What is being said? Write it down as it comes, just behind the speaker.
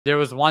There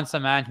was once a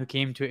man who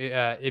came to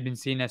Ibn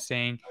Sina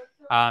saying,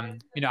 that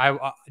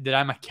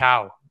I'm a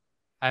cow.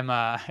 I'm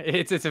a.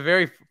 It's a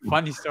very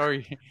funny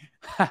story.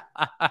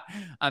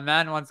 A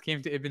man once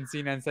came to Ibn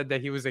Sina and said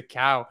that he was a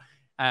cow,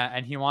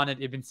 and he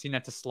wanted Ibn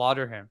Sina to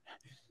slaughter him.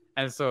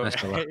 And so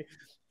MashaAllah.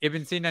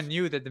 Ibn Sina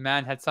knew that the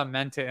man had some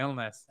mental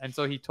illness, and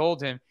so he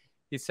told him.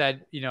 He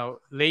said,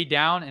 lay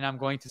down, and I'm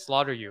going to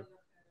slaughter you.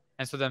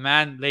 And so the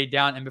man laid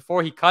down, and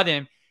before he cut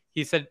him,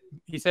 he said,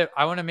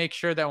 I want to make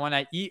sure that when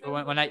I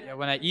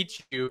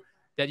eat you,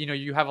 that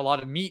you have a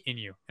lot of meat in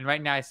you. And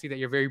right now I see that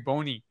you're very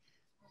bony.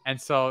 And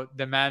so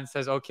the man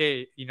says,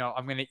 okay,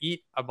 I'm gonna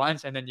eat a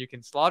bunch, and then you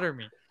can slaughter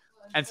me.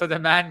 And so the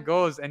man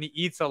goes and he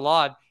eats a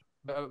lot.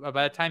 But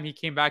by the time he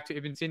came back to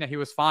Ibn Sina, he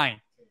was fine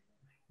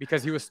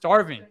because he was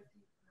starving.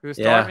 He was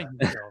Yeah. starving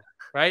himself,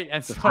 right?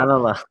 And so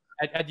Subhanallah.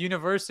 at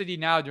university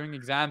now during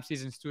exam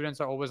season,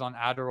 students are always on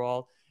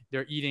Adderall.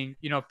 They're eating,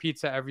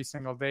 pizza every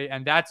single day,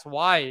 and that's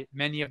why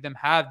many of them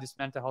have this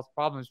mental health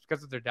problems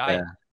because of their Yeah. diet.